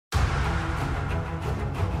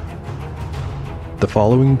The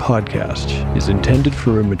following podcast is intended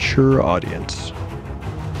for a mature audience.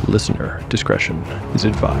 Listener discretion is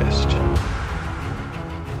advised.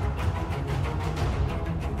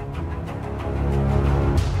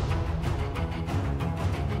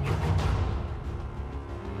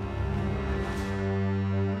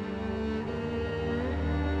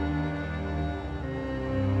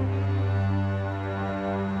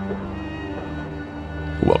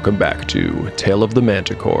 Welcome back to Tale of the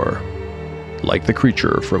Manticore. Like the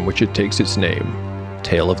creature from which it takes its name,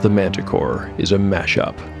 Tale of the Manticore is a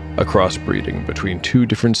mashup, a crossbreeding between two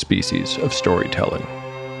different species of storytelling.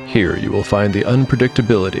 Here you will find the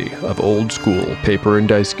unpredictability of old-school paper and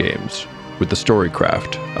dice games with the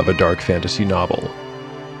storycraft of a dark fantasy novel.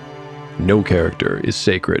 No character is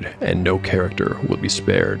sacred, and no character will be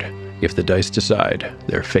spared if the dice decide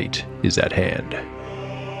their fate is at hand.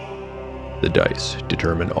 The dice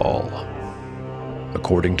determine all.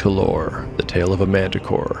 According to lore, the tale of a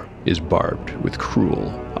manticore is barbed with cruel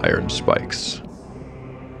iron spikes.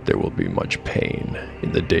 There will be much pain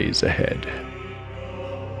in the days ahead.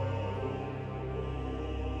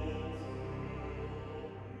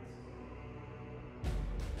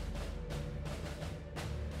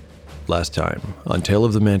 Last time on Tale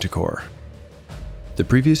of the Manticore. The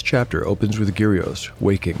previous chapter opens with Gyrios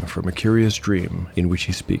waking from a curious dream in which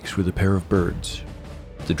he speaks with a pair of birds.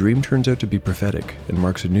 The dream turns out to be prophetic and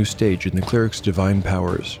marks a new stage in the cleric's divine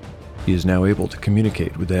powers. He is now able to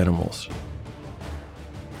communicate with animals.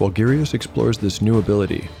 While Gyrios explores this new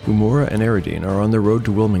ability, Umura and Eridine are on the road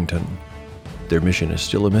to Wilmington. Their mission is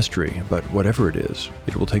still a mystery, but whatever it is,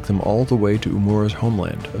 it will take them all the way to Umura's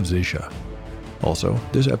homeland of Zesha. Also,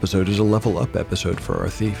 this episode is a level up episode for our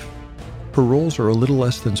thief. Her roles are a little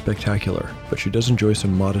less than spectacular, but she does enjoy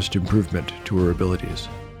some modest improvement to her abilities.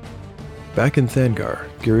 Back in Thangar,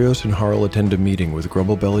 Gyrios and Harl attend a meeting with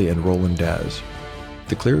Grumblebelly and Roland Daz.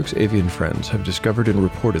 The cleric's avian friends have discovered and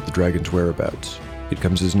reported the dragon's whereabouts. It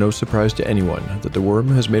comes as no surprise to anyone that the worm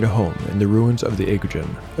has made a home in the ruins of the Aegogen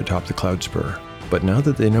atop the Cloud Spur. But now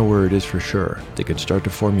that they know where it is for sure, they can start to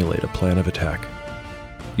formulate a plan of attack.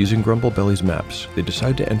 Using Grumblebelly's maps, they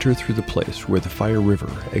decide to enter through the place where the Fire River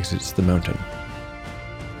exits the mountain.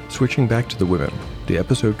 Switching back to the women, the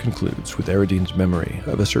episode concludes with Eridine's memory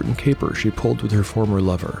of a certain caper she pulled with her former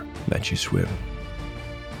lover, Matchy Swim.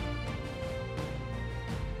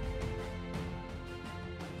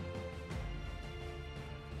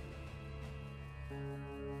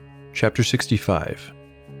 Chapter 65,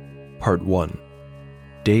 Part 1,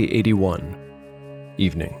 Day 81,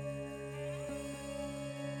 Evening.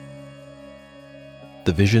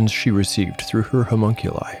 The visions she received through her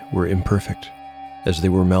homunculi were imperfect, as they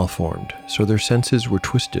were malformed, so their senses were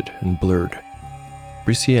twisted and blurred.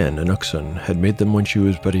 Brisienne Anuxon had made them when she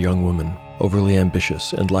was but a young woman, overly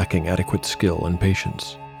ambitious and lacking adequate skill and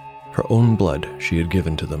patience. Her own blood she had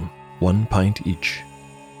given to them, 1 pint each.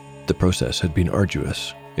 The process had been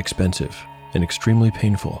arduous, expensive, and extremely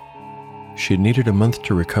painful. She had needed a month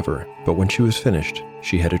to recover, but when she was finished,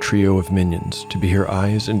 she had a trio of minions to be her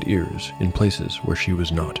eyes and ears in places where she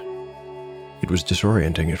was not. It was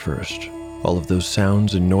disorienting at first, all of those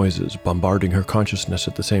sounds and noises bombarding her consciousness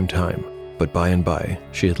at the same time, but by and by,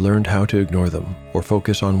 she had learned how to ignore them or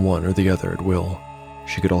focus on one or the other at will.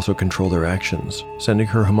 She could also control their actions, sending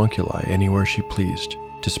her homunculi anywhere she pleased,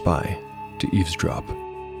 to spy, to eavesdrop.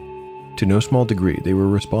 To no small degree, they were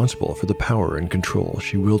responsible for the power and control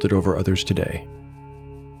she wielded over others today.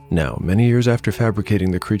 Now, many years after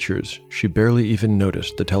fabricating the creatures, she barely even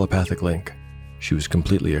noticed the telepathic link. She was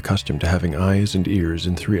completely accustomed to having eyes and ears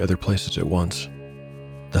in 3 other places at once.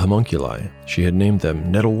 The homunculi, she had named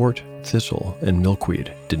them Nettlewort, Thistle, and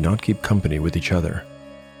Milkweed, did not keep company with each other.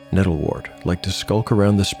 Nettlewort liked to skulk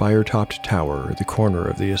around the spire-topped tower or the corner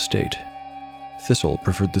of the estate. Thistle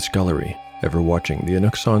preferred the scullery, ever watching the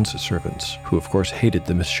Anuxon's servants, who of course hated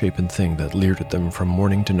the misshapen thing that leered at them from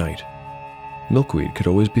morning to night. Milkweed could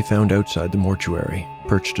always be found outside the mortuary,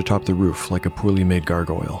 perched atop the roof like a poorly made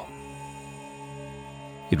gargoyle.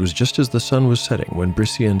 It was just as the sun was setting when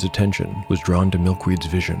Brisienne's attention was drawn to Milkweed's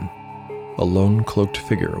vision. A lone, cloaked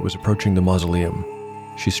figure was approaching the mausoleum.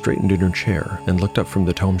 She straightened in her chair and looked up from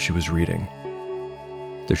the tome she was reading.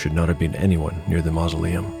 There should not have been anyone near the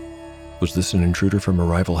mausoleum. Was this an intruder from a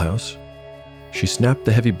rival house? She snapped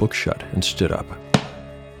the heavy book shut and stood up.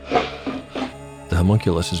 The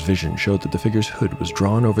homunculus's vision showed that the figure's hood was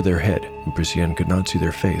drawn over their head, and Brisienne could not see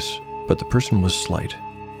their face, but the person was slight,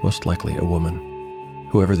 most likely a woman.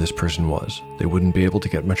 Whoever this person was, they wouldn't be able to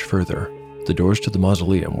get much further. The doors to the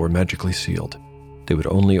mausoleum were magically sealed. They would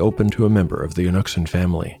only open to a member of the Anuxon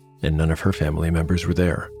family, and none of her family members were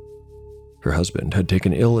there. Her husband had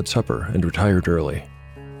taken ill at supper and retired early.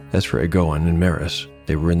 As for Egoan and Maris,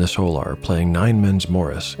 they were in the solar playing Nine Men's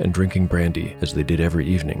Morris and drinking brandy as they did every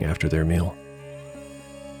evening after their meal.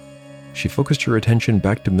 She focused her attention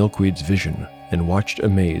back to Milkweed's vision and watched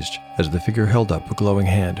amazed as the figure held up a glowing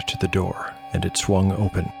hand to the door and it swung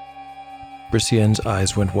open. Brisienne's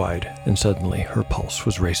eyes went wide and suddenly her pulse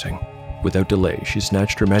was racing. Without delay, she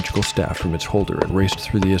snatched her magical staff from its holder and raced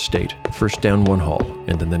through the estate, first down one hall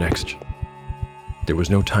and then the next. There was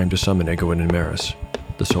no time to summon Egoan and Maris.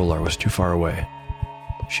 The solar was too far away.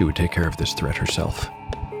 She would take care of this threat herself.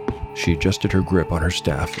 She adjusted her grip on her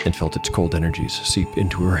staff and felt its cold energies seep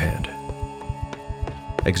into her hand.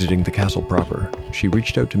 Exiting the castle proper, she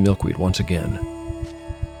reached out to Milkweed once again.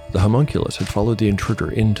 The homunculus had followed the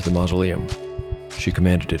intruder into the mausoleum. She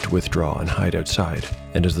commanded it to withdraw and hide outside,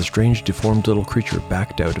 and as the strange deformed little creature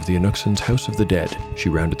backed out of the Anuxan's House of the Dead, she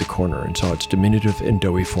rounded the corner and saw its diminutive and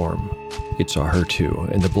doughy form. It saw her too,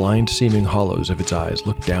 and the blind-seeming hollows of its eyes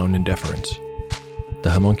looked down in deference.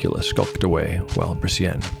 The homunculus skulked away, while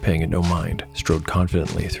Brisienne, paying it no mind, strode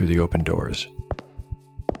confidently through the open doors.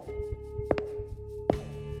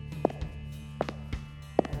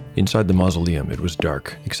 Inside the mausoleum it was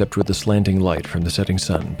dark, except with the slanting light from the setting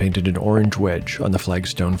sun painted an orange wedge on the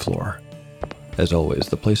flagstone floor. As always,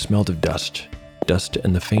 the place smelled of dust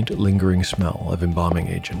and the faint lingering smell of embalming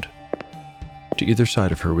agent. To either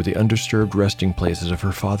side of her were the undisturbed resting places of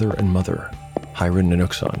her father and mother, Hyron and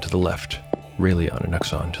Uxon to the left, Raelion and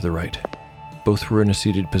Uxon to the right. Both were in a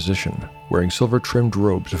seated position, wearing silver-trimmed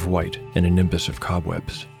robes of white and a nimbus of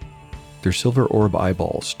cobwebs. Their silver orb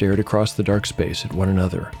eyeballs stared across the dark space at one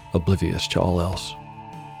another, oblivious to all else.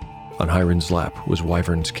 On Hyron's lap was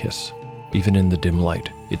Wyvern's Kiss. Even in the dim light,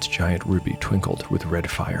 its giant ruby twinkled with red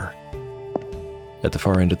fire. At the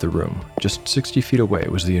far end of the room, just 60 feet away,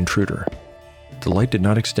 was the intruder. The light did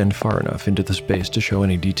not extend far enough into the space to show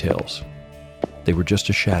any details. They were just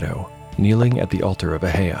a shadow, kneeling at the altar of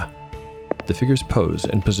Ahea. The figure's pose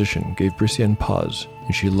and position gave Brisienne pause,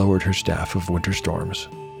 and she lowered her staff of winter storms.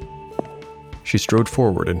 She strode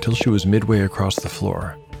forward until she was midway across the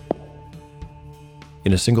floor.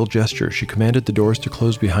 In a single gesture, she commanded the doors to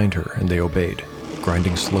close behind her, and they obeyed,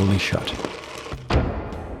 grinding slowly shut.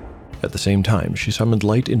 At the same time, she summoned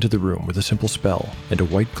light into the room with a simple spell, and a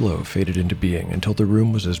white glow faded into being until the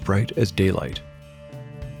room was as bright as daylight.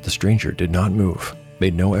 The stranger did not move,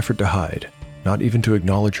 made no effort to hide, not even to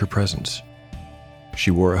acknowledge her presence. She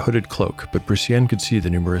wore a hooded cloak, but Brisienne could see the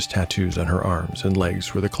numerous tattoos on her arms and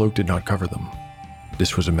legs where the cloak did not cover them.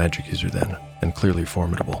 This was a magic user then, and clearly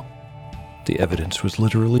formidable. The evidence was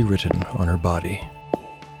literally written on her body.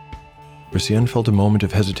 Brisienne felt a moment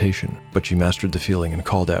of hesitation, but she mastered the feeling and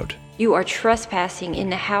called out, "You are trespassing in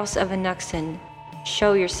the house of Anuxan.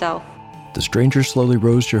 Show yourself." The stranger slowly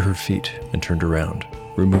rose to her feet and turned around,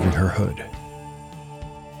 removing her hood.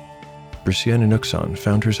 Brisienne and Uxon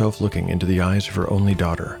found herself looking into the eyes of her only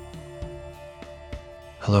daughter.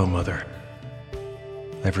 "Hello, Mother.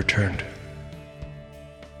 I've returned."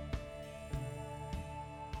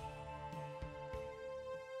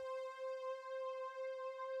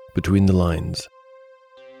 Between the Lines.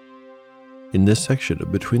 In this section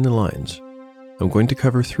of Between the Lines, I'm going to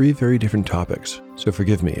cover 3 very different topics, so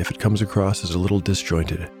forgive me if it comes across as a little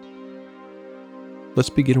disjointed. Let's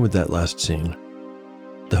begin with that last scene.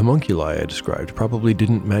 The homunculi I described probably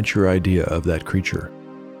didn't match your idea of that creature.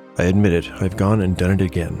 I admit it, I've gone and done it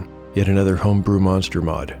again, yet another homebrew monster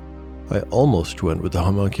mod. I almost went with the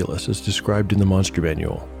homunculus as described in the monster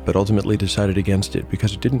manual, but ultimately decided against it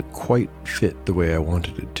because it didn't quite fit the way I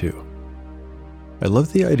wanted it to. I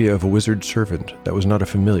loved the idea of a wizard servant that was not a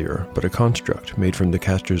familiar, but a construct made from the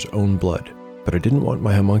caster's own blood, but I didn't want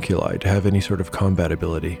my homunculi to have any sort of combat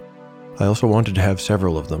ability. I also wanted to have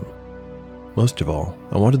several of them. Most of all,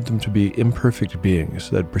 I wanted them to be imperfect beings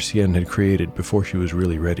that Brisienne had created before she was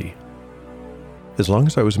really ready. As long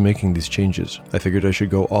as I was making these changes, I figured I should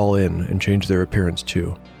go all in and change their appearance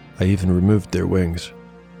too. I even removed their wings.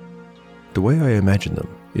 The way I imagine them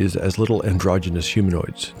is as little androgynous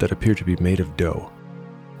humanoids that appear to be made of dough.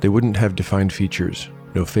 They wouldn't have defined features,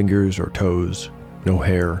 no fingers or toes, no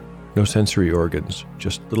hair, no sensory organs,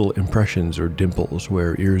 just little impressions or dimples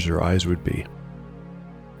where ears or eyes would be.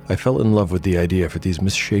 I fell in love with the idea for these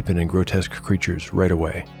misshapen and grotesque creatures right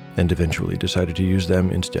away, and eventually decided to use them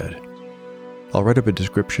instead. I'll write up a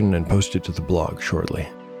description and post it to the blog shortly.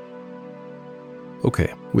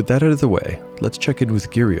 Okay, with that out of the way, let's check in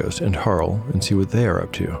with Gyrios and Harl and see what they are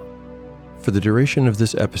up to. For the duration of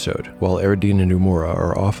this episode, while Eridine and Umura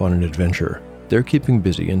are off on an adventure, they're keeping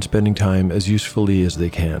busy and spending time as usefully as they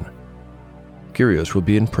can. Gyrios will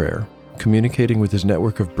be in prayer, communicating with his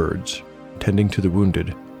network of birds, tending to the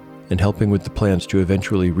wounded, and helping with the plans to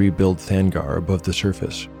eventually rebuild Thangar above the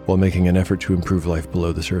surface, while making an effort to improve life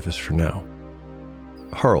below the surface for now.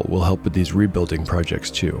 Harl will help with these rebuilding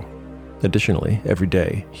projects too. Additionally, every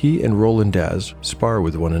day, he and Roland Daz spar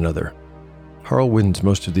with one another. Harl wins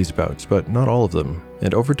most of these bouts, but not all of them,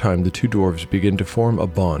 and over time the two dwarves begin to form a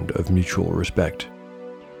bond of mutual respect.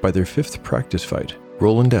 By their 5th practice fight,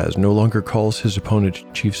 Roland Daz no longer calls his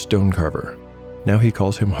opponent Chief Stonecarver. Now he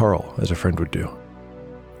calls him Harl, as a friend would do.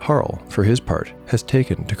 Harl, for his part, has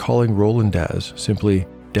taken to calling Roland Daz simply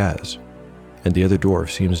Daz, and the other dwarf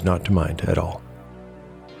seems not to mind at all.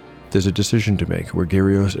 There's a decision to make where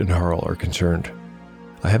Gyrios and Harl are concerned.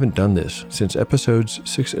 I haven't done this since episodes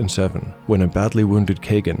 6 and 7, when a badly wounded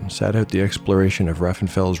Kagan sat out the exploration of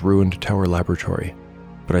Raffenfell's ruined tower laboratory,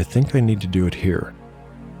 but I think I need to do it here.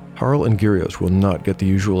 Harl and Gyrios will not get the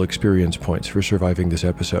usual experience points for surviving this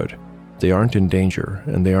episode. They aren't in danger,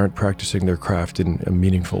 and they aren't practicing their craft in a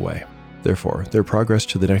meaningful way. Therefore, their progress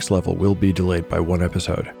to the next level will be delayed by 1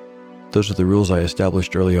 episode. Those are the rules I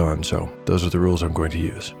established early on, so those are the rules I'm going to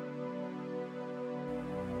use.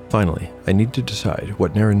 Finally, I need to decide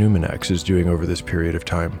what Naranuminax is doing over this period of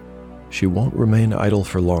time. She won't remain idle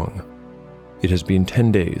for long. It has been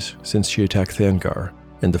 10 days since she attacked Thangar,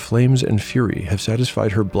 and the flames and fury have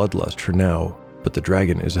satisfied her bloodlust for now, but the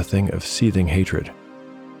dragon is a thing of seething hatred.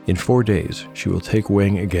 In 4 days, she will take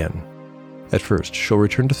wing again. At first, she'll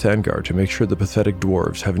return to Thangar to make sure the pathetic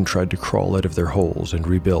dwarves haven't tried to crawl out of their holes and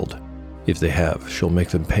rebuild. If they have, she'll make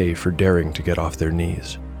them pay for daring to get off their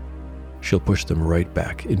knees. She'll push them right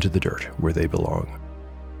back into the dirt where they belong.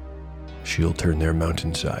 She'll turn their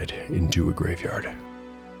mountainside into a graveyard.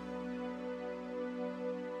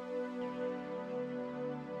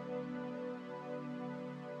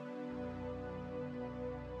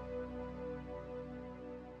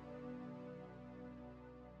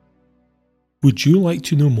 Would you like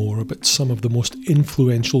to know more about some of the most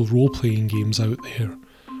influential role-playing games out there?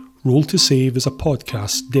 Roll to Save is a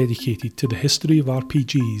podcast dedicated to the history of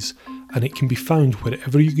RPGs, and it can be found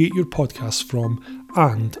wherever you get your podcasts from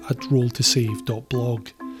and at rolltosave.blog.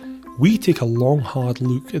 We take a long, hard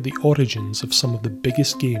look at the origins of some of the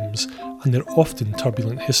biggest games and their often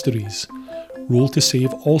turbulent histories. Roll to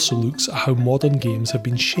Save also looks at how modern games have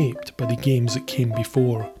been shaped by the games that came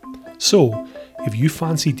before. So, if you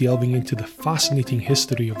fancy delving into the fascinating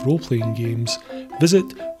history of role-playing games, visit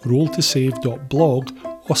rolltosave.blog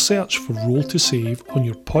or search for Roll to Save on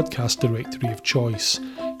your podcast directory of choice.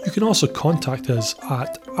 You can also contact us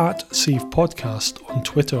at @SavePodcast on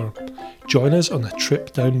Twitter. Join us on a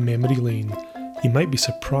trip down memory lane. You might be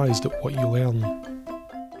surprised at what you learn.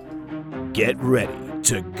 Get ready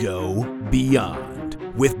to go beyond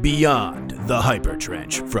with Beyond the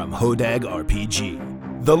Hypertrench from Hodag RPG.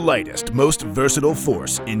 The lightest, most versatile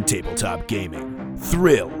force in tabletop gaming.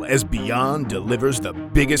 Thrill as Beyond delivers the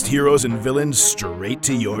biggest heroes and villains straight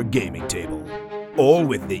to your gaming table. All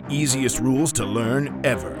with the easiest rules to learn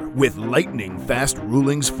ever, with lightning-fast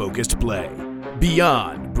rulings-focused play.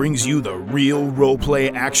 Beyond brings you the real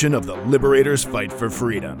roleplay action of the Liberators' fight for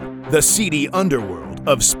freedom, the seedy underworld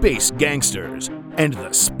of space gangsters, and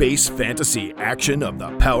the space fantasy action of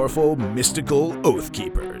the powerful, mystical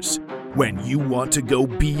Oathkeepers. When you want to go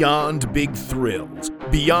beyond big thrills,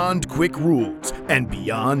 beyond quick rules, and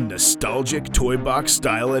beyond nostalgic toy box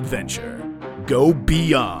style adventure, go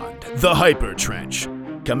beyond the Hypertrench.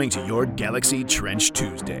 Coming to your Galaxy Trench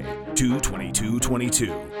Tuesday,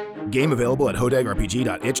 2/22/22. Game available at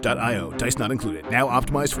hodagrpg.itch.io. Dice not included. Now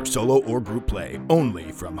optimized for solo or group play.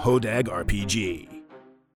 Only from Hodag RPG.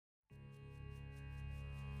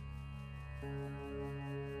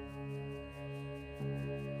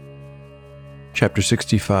 Chapter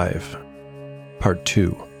 65, Part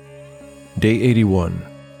 2, Day 81,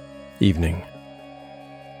 Evening.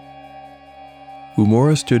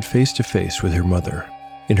 Umora stood face to face with her mother.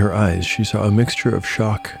 In her eyes, she saw a mixture of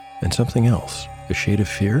shock and something else, a shade of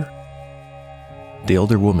fear. The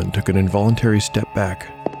elder woman took an involuntary step back,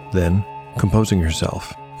 then, composing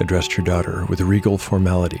herself, addressed her daughter with regal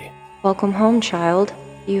formality. Welcome home, child.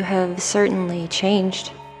 You have certainly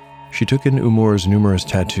changed. She took in Umora's numerous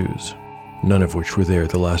tattoos, none of which were there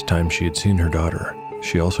the last time she had seen her daughter.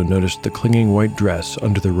 She also noticed the clinging white dress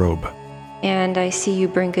under the robe. And I see you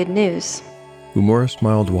bring good news. Umora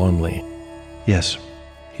smiled wanly. Yes,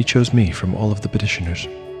 he chose me from all of the petitioners.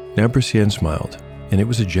 Now Brisienne smiled, and it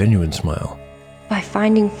was a genuine smile. By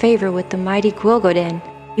finding favor with the mighty Gwilgoden,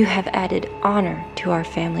 you have added honor to our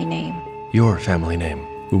family name. Your family name,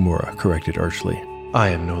 Umora corrected archly. I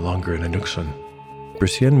am no longer an Anuxon.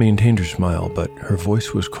 Brisienne maintained her smile, but her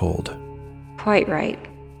voice was cold. Quite right.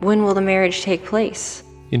 When will the marriage take place?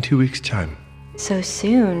 In 2 weeks' time. So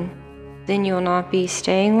soon? Then you will not be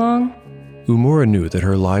staying long? Umura knew that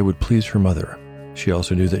her lie would please her mother. She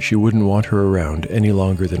also knew that she wouldn't want her around any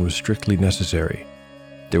longer than was strictly necessary.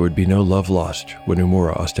 There would be no love lost when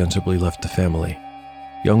Umura ostensibly left the family.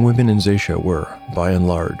 Young women in Zaisha were, by and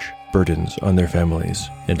large, burdens on their families,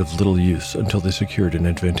 and of little use until they secured an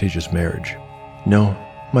advantageous marriage. No,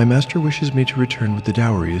 my master wishes me to return with the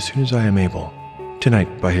dowry as soon as I am able.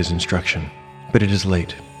 Tonight, by his instruction. But it is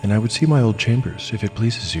late, and I would see my old chambers if it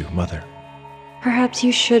pleases you, mother. Perhaps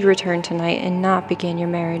you should return tonight and not begin your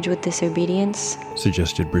marriage with disobedience,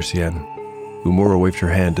 suggested Brisienne. Umura waved her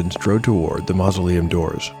hand and strode toward the mausoleum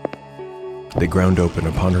doors. They ground open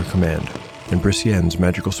upon her command, and Brisienne's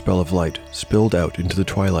magical spell of light spilled out into the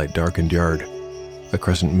twilight-darkened yard. A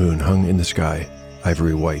crescent moon hung in the sky,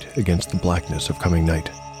 ivory white against the blackness of coming night.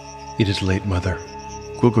 It is late, mother.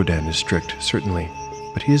 Gwilgodan is strict, certainly,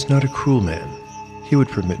 but he is not a cruel man. He would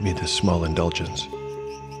permit me this small indulgence.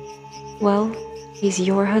 Well, he's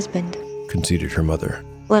your husband, conceded her mother.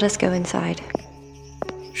 Let us go inside.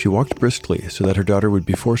 She walked briskly so that her daughter would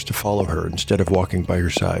be forced to follow her instead of walking by her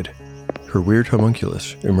side. Her weird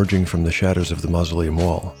homunculus, emerging from the shadows of the mausoleum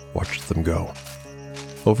wall, watched them go.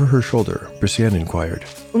 Over her shoulder, Brisienne inquired,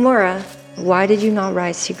 Umura, why did you not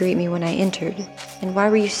rise to greet me when I entered? And why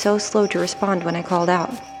were you so slow to respond when I called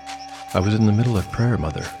out? I was in the middle of prayer,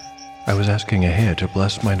 mother. I was asking Ahea to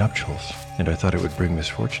bless my nuptials, and I thought it would bring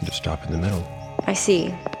misfortune to stop in the middle. I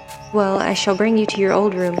see. Well, I shall bring you to your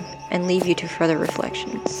old room and leave you to further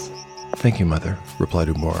reflections. Thank you, mother, replied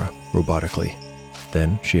Umura, robotically.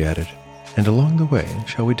 Then she added, and along the way,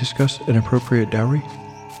 shall we discuss an appropriate dowry?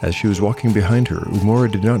 As she was walking behind her,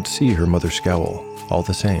 Umura did not see her mother scowl. All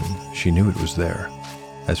the same, she knew it was there.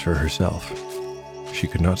 As for herself, she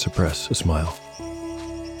could not suppress a smile.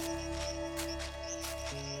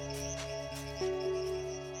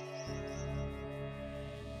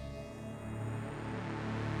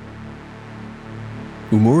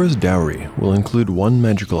 Umura's dowry will include one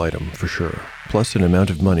magical item for sure, plus an amount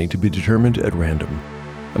of money to be determined at random.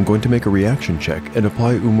 I'm going to make a reaction check and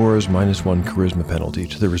apply Umura's -1 charisma penalty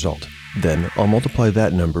to the result. Then I'll multiply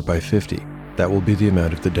that number by 50. That will be the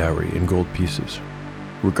amount of the dowry in gold pieces.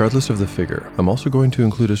 Regardless of the figure, I'm also going to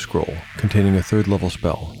include a scroll containing a 3rd level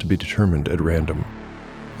spell to be determined at random.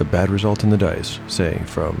 A bad result in the dice, say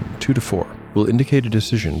from 2 to 4, will indicate a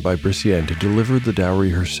decision by Brisienne to deliver the dowry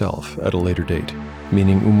herself at a later date,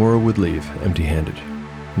 meaning Umura would leave empty-handed.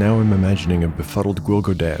 Now I'm imagining a befuddled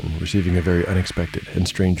Gwilgodan receiving a very unexpected and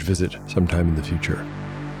strange visit sometime in the future.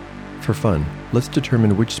 For fun, let's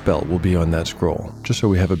determine which spell will be on that scroll, just so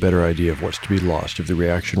we have a better idea of what's to be lost if the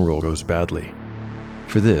reaction roll goes badly.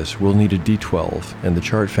 For this, we'll need a d12 and the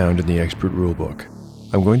chart found in the expert rulebook.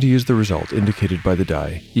 I'm going to use the result indicated by the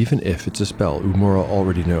die, even if it's a spell Umura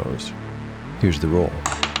already knows. Here's the roll.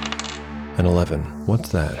 An 11. What's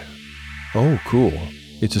that? Oh, cool.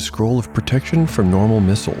 It's a scroll of protection from normal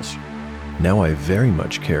missiles. Now I very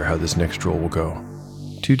much care how this next roll will go.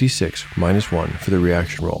 2d6 -1 for the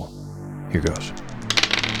reaction roll. Here goes.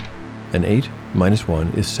 An 8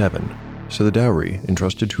 -1 is 7, so the dowry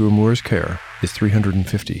entrusted to Umura's care is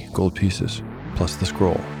 350 gold pieces, plus the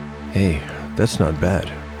scroll. Hey, that's not bad.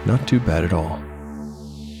 Not too bad at all.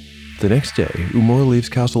 The next day, Umura leaves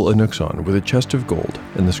Castle Anuxon with a chest of gold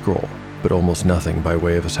and the scroll, but almost nothing by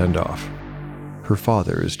way of a send-off. Her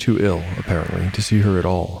father is too ill, apparently, to see her at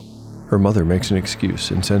all. Her mother makes an excuse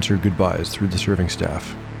and sends her goodbyes through the serving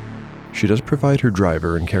staff. She does provide her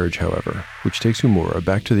driver and carriage, however, which takes Umura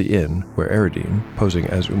back to the inn where Eridine, posing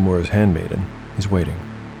as Umura's handmaiden, is waiting.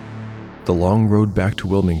 The long road back to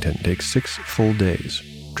Wilmington takes 6 full days,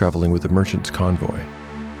 traveling with the merchant's convoy.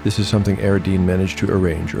 This is something Eridine managed to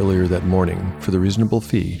arrange earlier that morning for the reasonable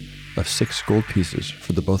fee of 6 gold pieces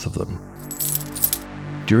for the both of them.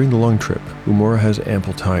 During the long trip, Umura has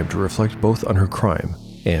ample time to reflect both on her crime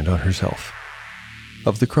and on herself.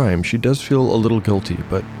 Of the crime, she does feel a little guilty,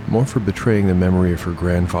 but more for betraying the memory of her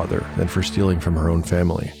grandfather than for stealing from her own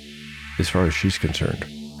family. As far as she's concerned,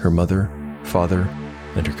 her mother, father,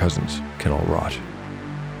 and her cousins can all rot.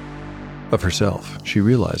 Of herself, she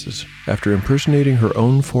realizes, after impersonating her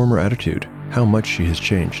own former attitude, how much she has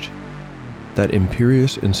changed. That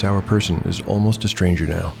imperious and sour person is almost a stranger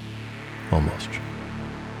now. Almost.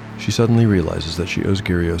 She suddenly realizes that she owes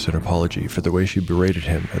Gyrios an apology for the way she berated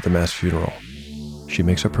him at the mass funeral. She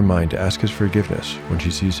makes up her mind to ask his forgiveness when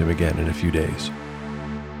she sees him again in a few days.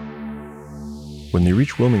 When they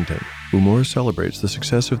reach Wilmington, Umura celebrates the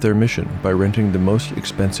success of their mission by renting the most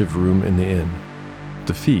expensive room in the inn.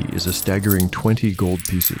 The fee is a staggering 20 gold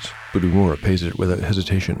pieces, but Umura pays it without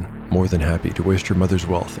hesitation, more than happy to waste her mother's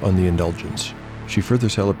wealth on the indulgence. She further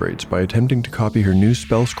celebrates by attempting to copy her new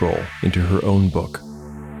spell scroll into her own book.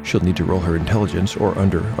 She'll need to roll her intelligence or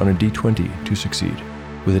under on a d20 to succeed.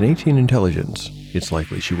 With an 18 intelligence, it's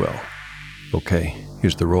likely she will. Okay,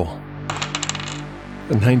 here's the roll.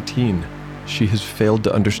 A 19. She has failed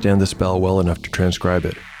to understand the spell well enough to transcribe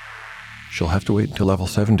it. She'll have to wait until level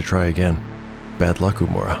 7 to try again. Bad luck,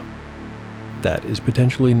 Umura. That is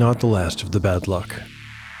potentially not the last of the bad luck.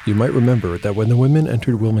 You might remember that when the women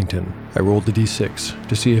entered Wilmington, I rolled a d6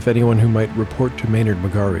 to see if anyone who might report to Maynard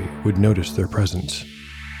Magari would notice their presence.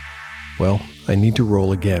 Well, I need to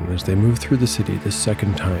roll again as they move through the city this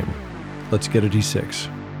second time. Let's get a d6.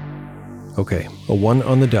 Okay, a 1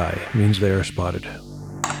 on the die means they are spotted.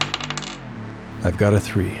 I've got a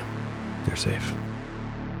 3. They're safe.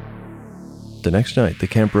 The next night, they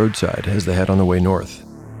camp roadside as they head on the way north.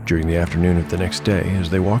 During the afternoon of the next day, as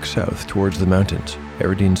they walk south towards the mountains,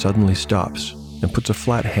 Eridine suddenly stops and puts a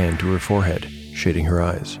flat hand to her forehead, shading her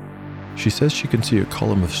eyes. She says she can see a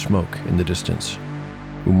column of smoke in the distance.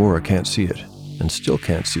 Umura can't see it, and still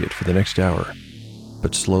can't see it for the next hour.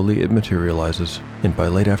 But slowly it materializes, and by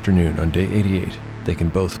late afternoon on day 88, they can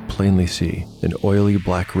both plainly see an oily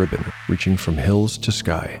black ribbon reaching from hills to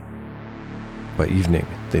sky. By evening,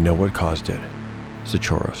 they know what caused it.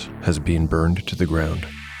 Zichoros has been burned to the ground,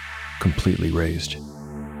 completely razed.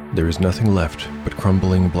 There is nothing left but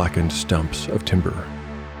crumbling, blackened stumps of timber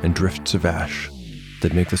and drifts of ash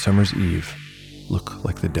that make the summer's eve look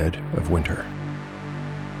like the dead of winter.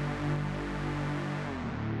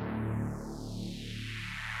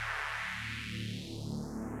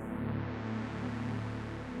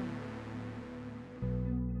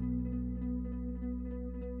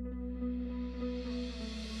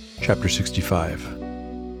 Chapter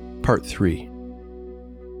 65, Part 3,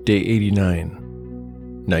 Day 89,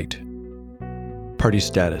 Night. Party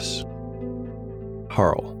status.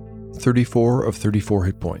 Harl, 34 of 34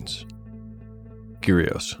 hit points.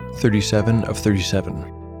 Gyrios, 37 of 37.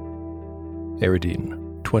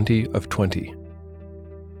 Eridine, 20 of 20.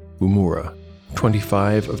 Umura,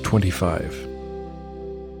 25 of 25.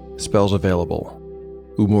 Spells available.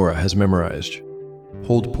 Umura has memorized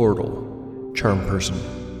Hold Portal, Charm Person,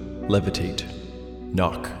 Levitate,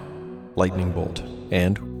 Knock, Lightning Bolt,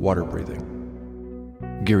 and Water Breathing.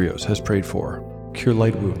 Gyrios has prayed for Cure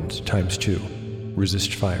Light Wounds ×2,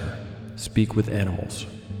 Resist Fire, Speak with Animals,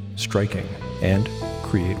 Striking, and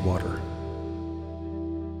Create Water.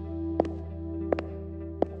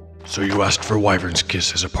 So you asked for Wyvern's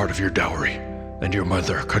Kiss as a part of your dowry, and your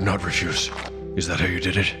mother could not refuse. Is that how you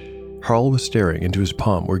did it? Harl was staring into his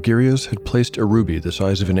palm where Gyrios had placed a ruby the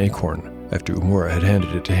size of an acorn after Umura had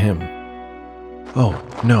handed it to him. Oh,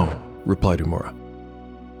 no, replied Umura.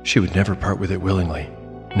 She would never part with it willingly.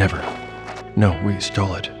 Never. No, we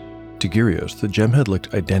stole it. To Gyrios, the gem had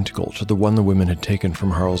looked identical to the one the women had taken from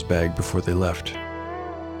Harl's bag before they left.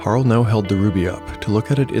 Harl now held the ruby up to look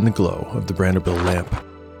at it in the glow of the Brandabil lamp.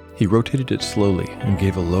 He rotated it slowly and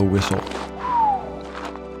gave a low whistle.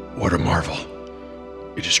 What a marvel.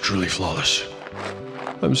 It is truly flawless.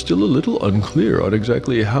 I'm still a little unclear on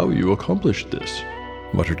exactly how you accomplished this,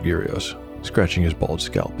 muttered Gyrios, scratching his bald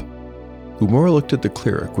scalp. Umura looked at the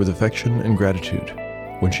cleric with affection and gratitude.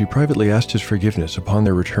 When she privately asked his forgiveness upon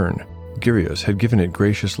their return, Gyrios had given it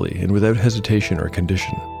graciously and without hesitation or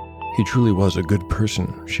condition. He truly was a good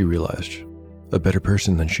person, she realized. A better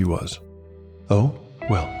person than she was. Oh,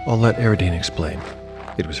 well, I'll let Eridine explain.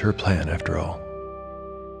 It was her plan, after all.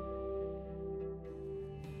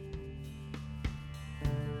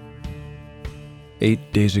 "8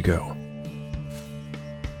 days ago.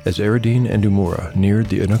 As Eridine and Umura neared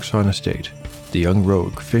the Anuxon estate, the young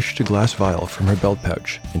rogue fished a glass vial from her belt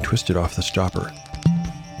pouch and twisted off the stopper.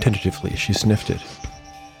 Tentatively, she sniffed it.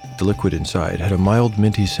 The liquid inside had a mild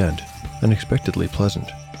minty scent, unexpectedly pleasant.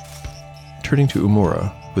 Turning to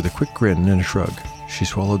Umura, with a quick grin and a shrug, she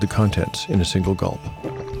swallowed the contents in a single gulp.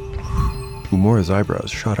 Umura's eyebrows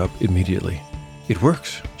shot up immediately. "It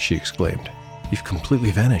works," she exclaimed. "You've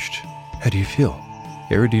completely vanished. How do you feel?"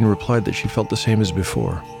 Eridine replied that she felt the same as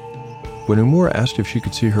before. When Umura asked if she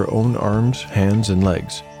could see her own arms, hands, and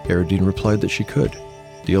legs, Eridine replied that she could.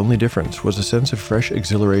 The only difference was a sense of fresh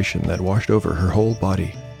exhilaration that washed over her whole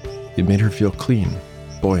body. It made her feel clean,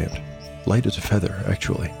 buoyant, light as a feather,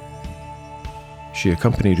 actually. She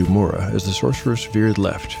accompanied Umura as the sorceress veered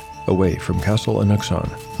left, away from Castle Anuxon,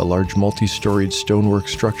 a large multi-storied stonework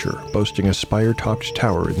structure boasting a spire-topped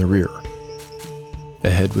tower in the rear.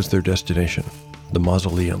 Ahead was their destination, the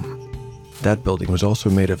mausoleum. That building was also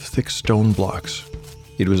made of thick stone blocks.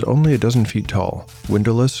 It was only a dozen feet tall,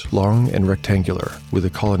 windowless, long, and rectangular, with a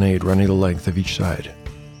colonnade running the length of each side.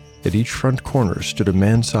 At each front corner stood a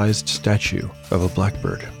man-sized statue of a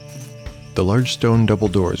blackbird. The large stone double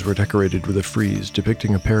doors were decorated with a frieze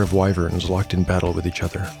depicting a pair of wyverns locked in battle with each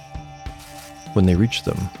other. When they reached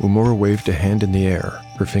them, Umura waved a hand in the air,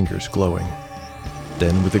 her fingers glowing.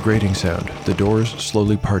 Then, with a grating sound, the doors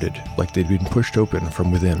slowly parted, like they'd been pushed open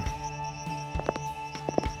from within.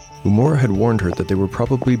 Umura had warned her that they were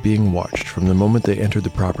probably being watched from the moment they entered the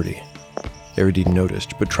property. Eridine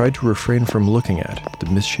noticed, but tried to refrain from looking at the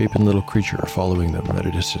misshapen little creature following them at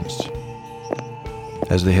a distance.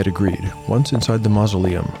 As they had agreed, once inside the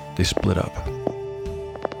mausoleum, they split up.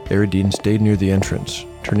 Eridine stayed near the entrance,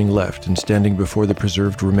 turning left and standing before the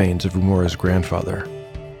preserved remains of Umura's grandfather.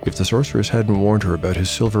 If the sorceress hadn't warned her about his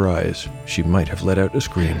silver eyes, she might have let out a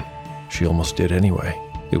scream. She almost did anyway.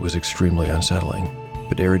 It was extremely unsettling.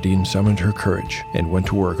 But Eridine summoned her courage and went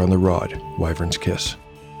to work on the rod, Wyvern's Kiss.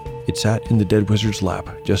 It sat in the dead wizard's lap,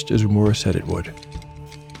 just as Umura said it would.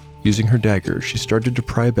 Using her dagger, she started to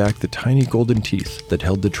pry back the tiny golden teeth that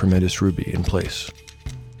held the tremendous ruby in place.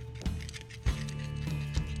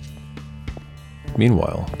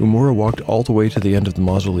 Meanwhile, Umura walked all the way to the end of the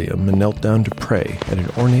mausoleum and knelt down to pray at an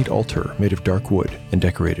ornate altar made of dark wood and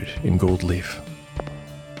decorated in gold leaf.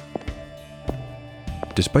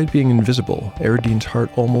 Despite being invisible, Eridine's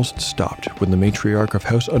heart almost stopped when the matriarch of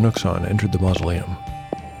House Anuxon entered the mausoleum.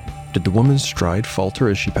 Did the woman's stride falter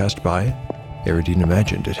as she passed by? Eridine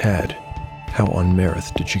imagined it had. How on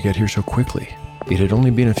Marith did she get here so quickly? It had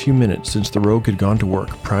only been a few minutes since the rogue had gone to work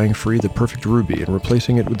prying free the perfect ruby and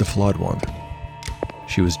replacing it with the flawed one.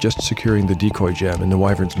 She was just securing the decoy gem in the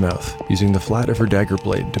wyvern's mouth, using the flat of her dagger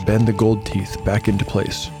blade to bend the gold teeth back into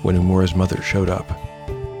place when Umura's mother showed up.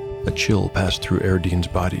 A chill passed through Eridine's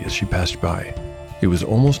body as she passed by. It was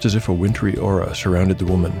almost as if a wintry aura surrounded the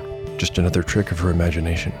woman. Just another trick of her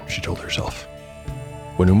imagination, she told herself.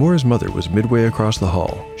 When Umura's mother was midway across the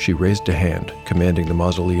hall, she raised a hand, commanding the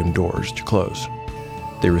mausoleum doors to close.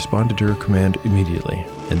 They responded to her command immediately,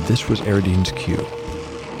 and this was Eridine's cue.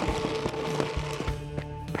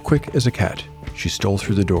 Quick as a cat, she stole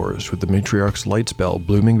through the doors with the matriarch's light spell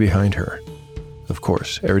blooming behind her. Of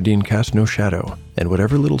course, Eridine cast no shadow, and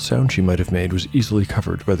whatever little sound she might have made was easily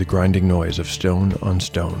covered by the grinding noise of stone on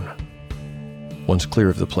stone. Once clear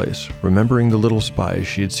of the place, remembering the little spies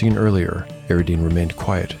she had seen earlier, Eridine remained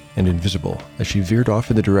quiet and invisible as she veered off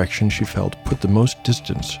in the direction she felt put the most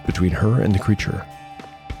distance between her and the creature.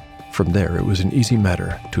 From there, it was an easy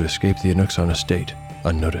matter to escape the Anuxon estate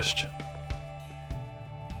unnoticed.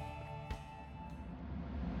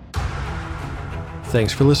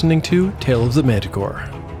 Thanks for listening to Tale of the Manticore.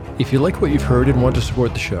 If you like what you've heard and want to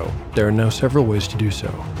support the show, there are now several ways to do so.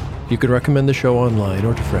 You can recommend the show online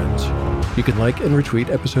or to friends. You can like and retweet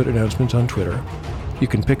episode announcements on Twitter. You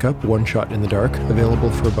can pick up One Shot in the Dark, available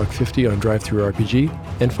for $1.50 on DriveThruRPG.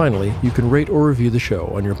 And finally, you can rate or review the show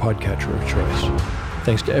on your podcatcher of choice.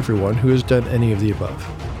 Thanks to everyone who has done any of the above.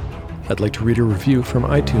 I'd like to read a review from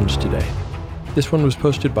iTunes today. This one was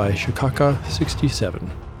posted by Shikaka67.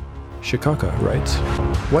 Shikaka writes,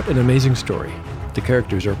 "What an amazing story. The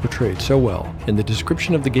characters are portrayed so well, and the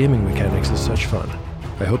description of the gaming mechanics is such fun.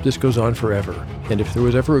 I hope this goes on forever, and if there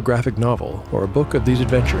was ever a graphic novel or a book of these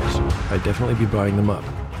adventures, I'd definitely be buying them up."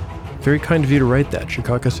 Very kind of you to write that,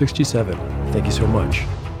 Shikaka67. Thank you so much.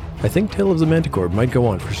 I think Tale of the Manticore might go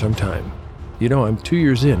on for some time. You know, I'm 2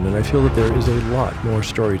 years in, and I feel that there is a lot more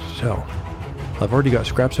story to tell. I've already got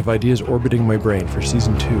scraps of ideas orbiting my brain for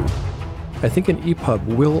Season 2. I think an EPUB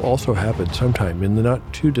will also happen sometime in the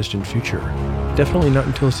not-too-distant future. Definitely not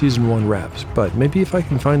until Season 1 wraps, but maybe if I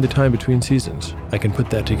can find the time between seasons, I can put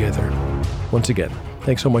that together. Once again,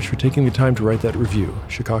 thanks so much for taking the time to write that review,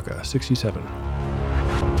 Shikaka67.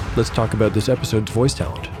 Let's talk about this episode's voice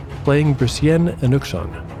talent. Playing Brissienne Anuxon,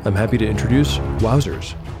 I'm happy to introduce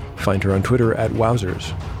Wowzers. Find her on Twitter at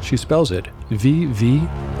Wowzers. She spells it VVOWZERZ.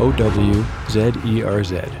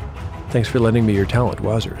 Thanks for lending me your talent,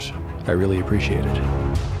 Wowzers. I really appreciate it.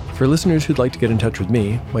 For listeners who'd like to get in touch with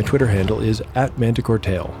me, my Twitter handle is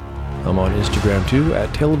 @ManticoreTale. I'm on Instagram too,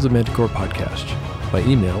 @Tale of the Manticore Podcast. My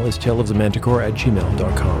email is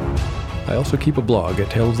taleofthemanticore@gmail.com. I also keep a blog at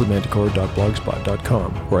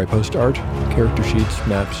taleofthemanticore.blogspot.com, where I post art, character sheets,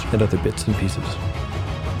 maps, and other bits and pieces.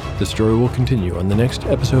 The story will continue on the next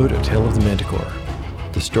episode of Tale of the Manticore,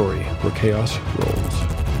 the story where chaos rolls.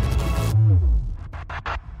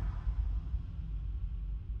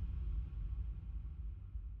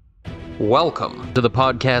 Welcome to the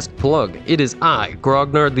podcast plug. It is I,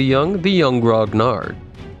 Grognard the Young Grognard.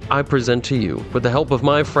 I present to you, with the help of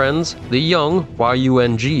my friends, the Young,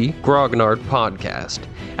 Y-U-N-G, Grognard Podcast.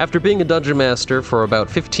 After being a Dungeon Master for about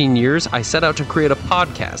 15 years, I set out to create a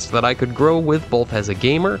podcast that I could grow with both as a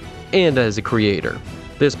gamer and as a creator.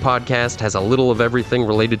 This podcast has a little of everything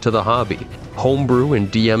related to the hobby: homebrew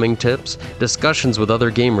and DMing tips, discussions with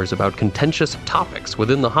other gamers about contentious topics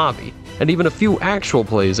within the hobby, and even a few actual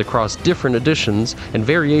plays across different editions and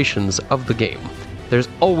variations of the game. There's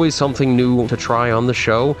always something new to try on the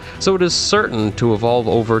show, so it is certain to evolve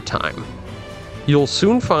over time. You'll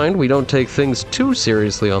soon find we don't take things too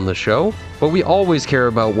seriously on the show, but we always care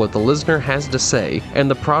about what the listener has to say and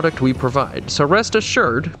the product we provide, so rest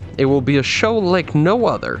assured, it will be a show like no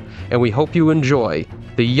other, and we hope you enjoy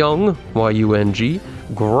the Young, Y-U-N-G,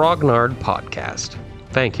 Grognard Podcast.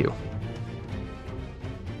 Thank you.